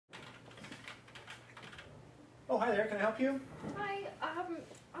Oh, hi there. Can I help you? Hi,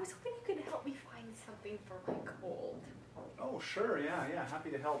 I was hoping you could help me find something for my cold. Oh, sure. Yeah, yeah. Happy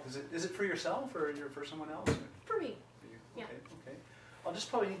to help. Is it for yourself or for someone else? For me. For you? Yeah. Okay. Okay. I'll just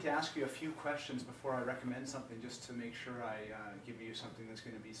probably need to ask you a few questions before I recommend something, just to make sure I give you something that's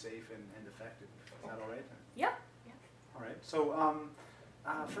going to be safe and effective. Is that all right? Yep. Yeah. All right. So,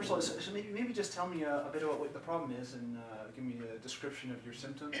 first of all, so maybe just tell me a bit about what the problem is, and give me a description of your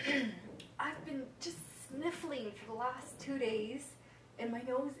symptoms. I've been just sniffling for the last 2 days, and my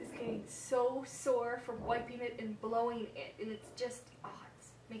nose is getting so sore from wiping it and blowing it, and it's just,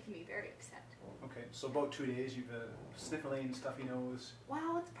 it's making me very upset. Okay. So about 2 days, you've sniffling, stuffy nose.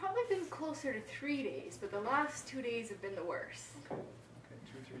 Well, it's probably been closer to 3 days, but the last 2 days have been the worst. Okay. Okay.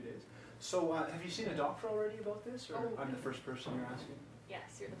 2 or 3 days. So, have you seen a doctor already about this, or I'm the first person you're asking?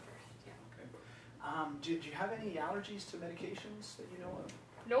 Yes, you're the first, yeah. Okay. Do you have any allergies to medications that you know of?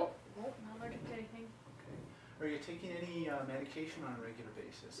 Nope, not allergic to anything. Okay. Are you taking any medication on a regular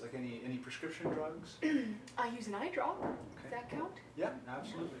basis, like any prescription drugs? I use an eye drop. Okay. Does that count? Yeah,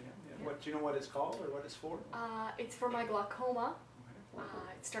 absolutely. Yeah. Yeah. What do you know what it's called or what it's for? It's for my glaucoma. Okay.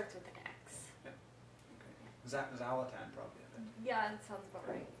 It starts with an X. Yeah. Okay. Zalatan, probably. I think. Yeah, that sounds about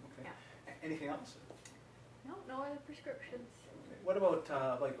right. Okay. Yeah. Anything else? No other prescriptions. Okay. What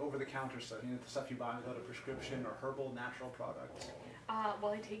about like over-the-counter stuff? You know, the stuff you buy without a prescription, or herbal, natural products?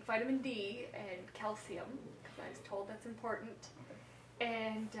 Well, I take vitamin D and calcium because I was told that's important, Okay.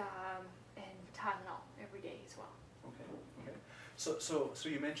 and Tylenol every day as well. Okay. Okay. So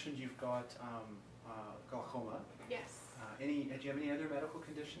you mentioned you've got glaucoma. Yes. Do you have any other medical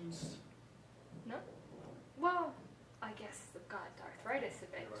conditions? No. Well, I guess I've got arthritis a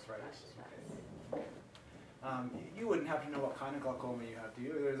bit. Arthritis. but Okay. You wouldn't have to know what kind of glaucoma you have, do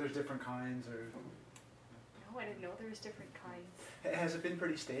you? There's different kinds, or No, I didn't know there was different kinds. has it been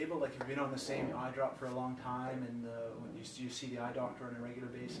pretty stable? Like, you've been on the same eye drop for a long time, and when you see the eye doctor on a regular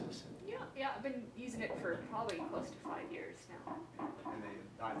basis? Yeah, I've been using it for probably close to 5 years now.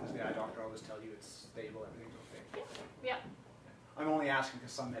 And does the eye doctor always tell you it's stable, everything's okay? Yeah. I'm only asking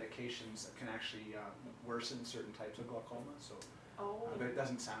because some medications can actually worsen certain types of glaucoma, so but it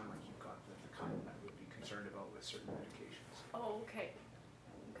doesn't sound like you've got the kind that I would be concerned about with certain medications. Oh, okay.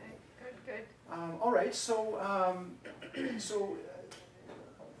 Okay, good. All right, so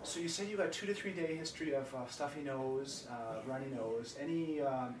so you said you got 2 to 3 day history of stuffy nose, runny nose.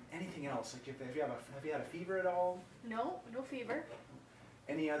 Anything else? Like, have you had a fever at all? No fever.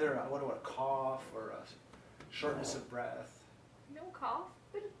 Any other? What about a cough or a shortness of breath? No cough.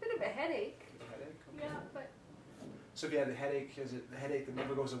 Bit of a headache. A headache? Okay. Yeah, but So if you had a headache, is it the headache that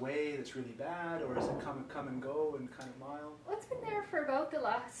never goes away, that's really bad, or is it come and go and kind of mild? well, it's been there for about the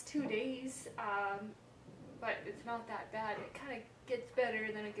last 2 days, but it's not that bad. It kind of gets better,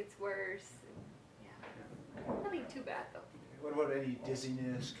 then it gets worse. Yeah, nothing too bad though. Okay. What about any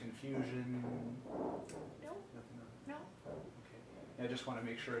dizziness, confusion? No. Nothing. No. Okay. Yeah, I just want to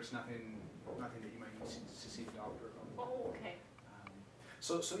make sure it's nothing that you might need to see the doctor about. Oh, okay.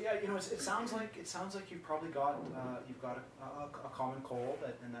 So yeah, you know, it sounds like you've probably got a common cold,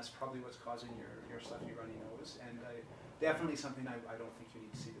 and that's probably what's causing your stuffy runny nose. And definitely something I don't think you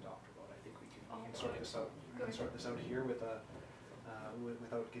need to see the doctor about. I think we can sort this out. We can sort this out here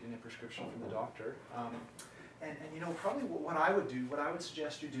without getting a prescription from the doctor. And you know, probably what I would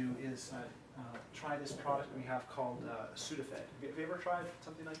suggest you do is try this product we have called Sudafed. Have you ever tried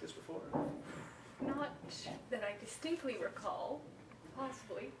something like this before? Not that I distinctly recall.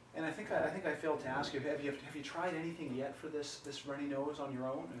 Possibly. And I think I failed to ask you. Have you tried anything yet for this runny nose on your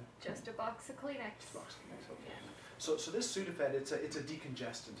own? Just a box of Kleenex. Just a box of Kleenex. Okay. So this Sudafed, it's a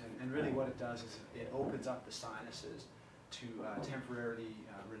decongestant, and really what it does is it opens up the sinuses to temporarily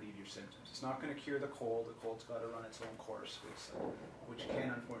relieve your symptoms. It's not going to cure the cold. The cold's got to run its own course, which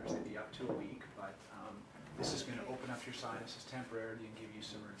can unfortunately be up to a week. But this is going to open up your sinuses temporarily and give you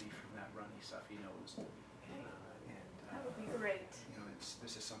some relief from that runny, stuffy nose. That would be great. You know,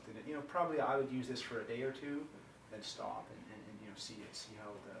 this is something that, you know, probably I would use this for a day or two, then stop and you know, see if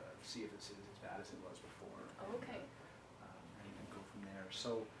it's as bad as it was before. Okay. And go from there.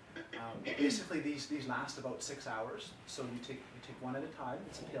 So basically these last about 6 hours. So you take one at a time.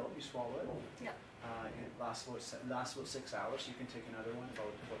 It's a pill. You swallow it. Yeah. It lasts about 6 hours. You can take another one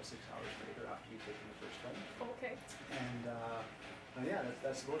about 6 hours later after you've taken the first one. Okay. And yeah,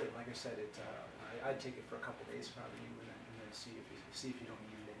 that's about it. Like I said, I'd take it for a couple of days probably, and then see if you don't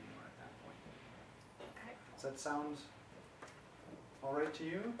need it anymore at that point. Okay. Does that sound all right to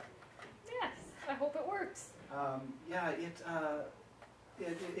you? Yes. I hope it works. Yeah,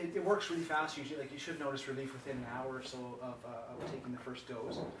 It works really fast usually. Like you should notice relief within an hour or so of taking the first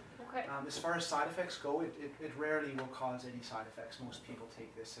dose. Okay. As far as side effects go, it rarely will cause any side effects. Most people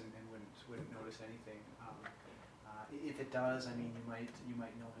take this and wouldn't notice anything. If it does, I mean, you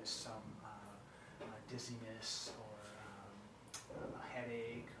might notice some dizziness or a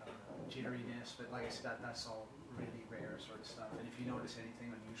headache, jitteriness. But like I said, that's all really rare sort of stuff. And if you notice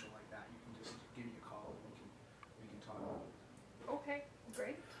anything unusual like that, you can just give me a call and we can talk about it. Okay,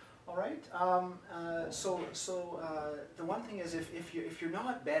 great. All right. So the one thing is, if you're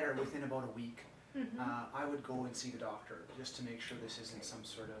not better within about a week, I would go and see the doctor just to make sure this isn't some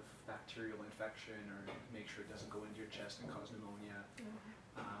sort of bacterial infection, or make sure it doesn't go into your chest and cause pneumonia.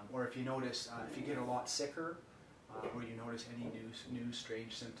 Or if you notice, if you get a lot sicker, or you notice any new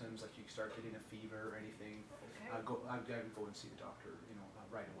strange symptoms, like you start getting a fever or anything, I would go and see the doctor,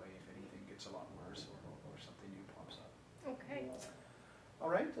 right away if anything gets a lot worse or something new pops up. Okay. All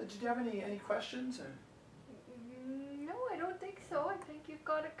right. Did you have any questions? No, I don't think so. I think you've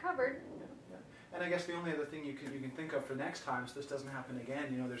got it covered. Yeah. And I guess the only other thing you can think of for next time, so this doesn't happen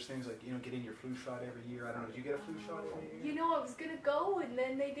again, there's things like, getting your flu shot every year. I don't know, did you get a flu shot every year? I was going to go, and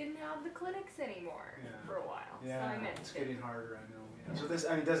then they didn't have the clinics anymore for a while. Yeah, so I missed it's getting harder, I know. Yeah. So this,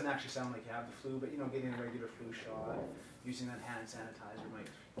 it doesn't actually sound like you have the flu, but, getting a regular flu shot, using that hand sanitizer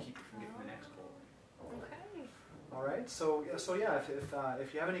might keep you from getting the next cold. Okay. All right, so yeah,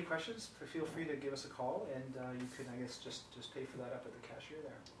 if you have any questions, feel free to give us a call, and you can, I guess, just pay for that up at the cashier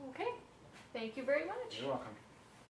there. Okay. Thank you very much. You're welcome.